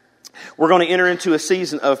 We're going to enter into a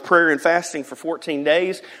season of prayer and fasting for 14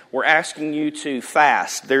 days. We're asking you to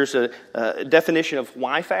fast. There's a definition of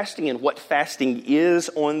why fasting and what fasting is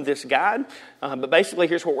on this guide. But basically,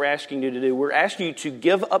 here's what we're asking you to do. We're asking you to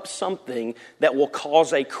give up something that will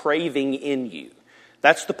cause a craving in you.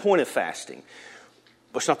 That's the point of fasting.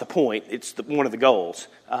 Well, it's not the point. It's one of the goals.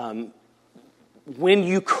 When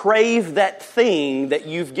you crave that thing that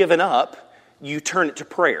you've given up, you turn it to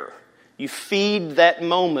prayer. You feed that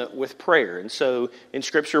moment with prayer. And so in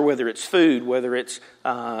Scripture, whether it's food, whether it's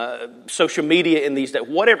social media in these days,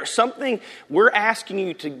 whatever, something, we're asking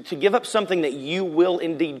you to give up something that you will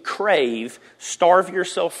indeed crave, starve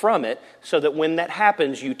yourself from it, so that when that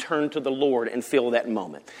happens, you turn to the Lord and feel that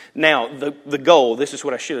moment. Now, the goal, this is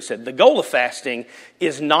what I should have said, the goal of fasting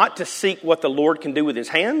is not to seek what the Lord can do with His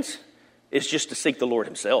hands. Is just to seek the Lord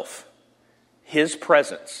Himself. His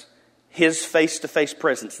presence. His face-to-face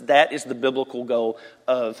presence. That is the biblical goal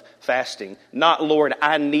of fasting. Not, Lord,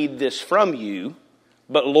 I need this from you,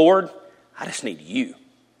 but Lord, I just need you.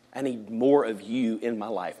 I need more of you in my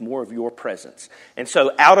life, more of your presence. And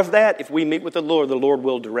so out of that, if we meet with the Lord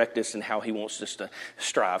will direct us in how He wants us to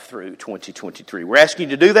strive through 2023. We're asking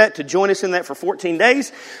you to do that, to join us in that for 14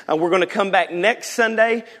 days. We're going to come back next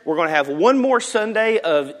Sunday. We're going to have one more Sunday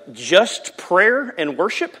of just prayer and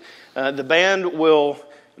worship. The band will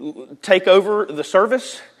take over the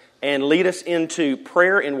service and lead us into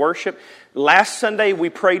prayer and worship. Last Sunday, we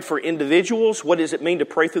prayed for individuals. What does it mean to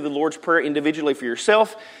pray through the Lord's Prayer individually for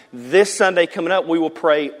yourself? This Sunday coming up, we will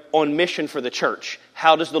pray on mission for the church.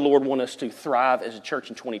 How does the Lord want us to thrive as a church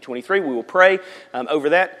in 2023? We will pray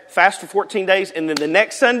over that, fast for 14 days, and then the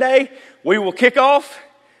next Sunday, we will kick off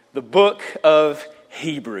the book of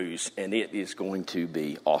Hebrews, and it is going to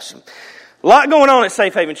be awesome. A lot going on at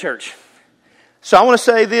Safe Haven Church. So I want to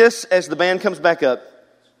say this as the band comes back up.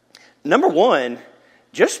 Number one,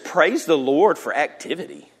 just praise the Lord for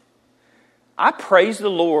activity. I praise the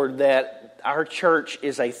Lord that our church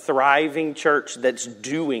is a thriving church that's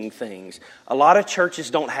doing things. A lot of churches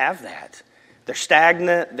don't have that. They're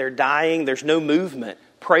stagnant, they're dying, there's no movement.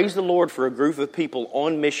 Praise the Lord for a group of people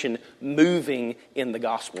on mission moving in the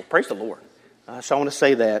gospel. Praise the Lord. So I want to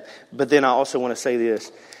say that. But then I also want to say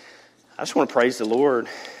this. I just want to praise the Lord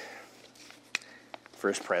for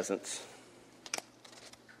His presence.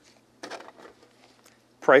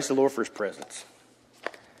 Praise the Lord for His presence.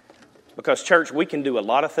 Because, church, we can do a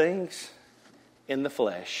lot of things in the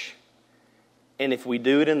flesh. And if we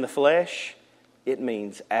do it in the flesh, it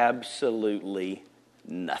means absolutely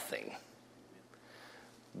nothing.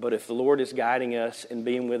 But if the Lord is guiding us and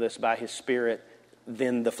being with us by His Spirit,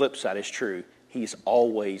 then the flip side is true. He's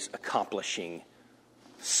always accomplishing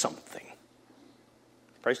something.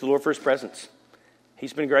 Praise the Lord for His presence.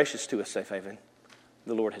 He's been gracious to us, Safe Haven.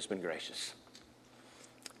 The Lord has been gracious.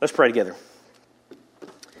 Let's pray together.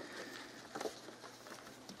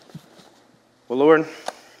 Well, Lord,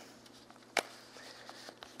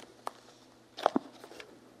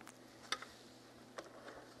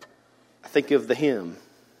 I think of the hymn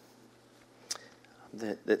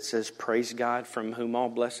that says, "Praise God from whom all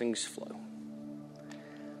blessings flow."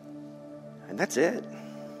 And that's it.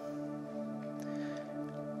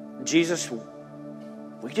 Jesus,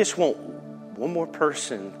 we just want one more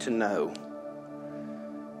person to know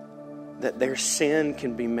that their sin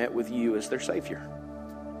can be met with you as their Savior.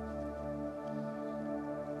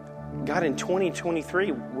 God, in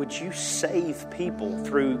 2023, would you save people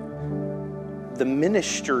through the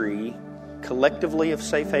ministry collectively of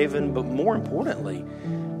Safe Haven, but more importantly,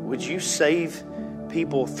 would you save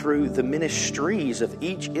people through the ministries of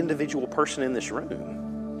each individual person in this room?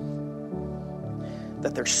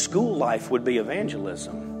 That their school life would be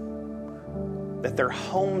evangelism. That their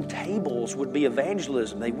home tables would be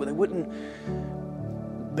evangelism. They wouldn't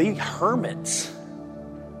be hermits.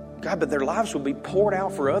 God, but their lives would be poured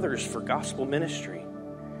out for others for gospel ministry.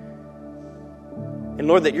 And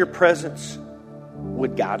Lord, that your presence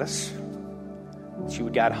would guide us. That you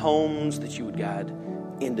would guide homes, that you would guide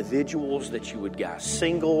individuals, that you would guide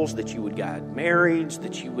singles, that you would guide marrieds,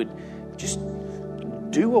 that you would just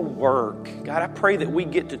do a work. God, I pray that we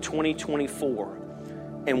get to 2024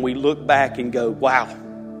 and we look back and go, wow,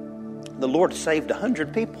 the Lord saved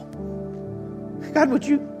 100 people. God, would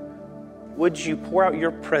you pour out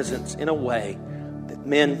your presence in a way that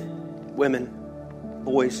men, women,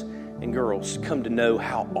 boys, and girls come to know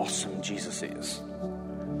how awesome Jesus is?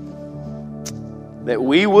 That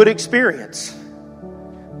we would experience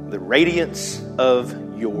the radiance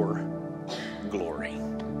of your glory.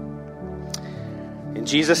 In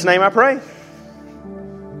Jesus' name I pray.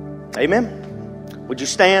 Amen. Would you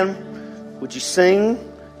stand? Would you sing?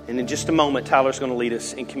 And in just a moment, Tyler's going to lead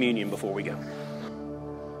us in communion before we go.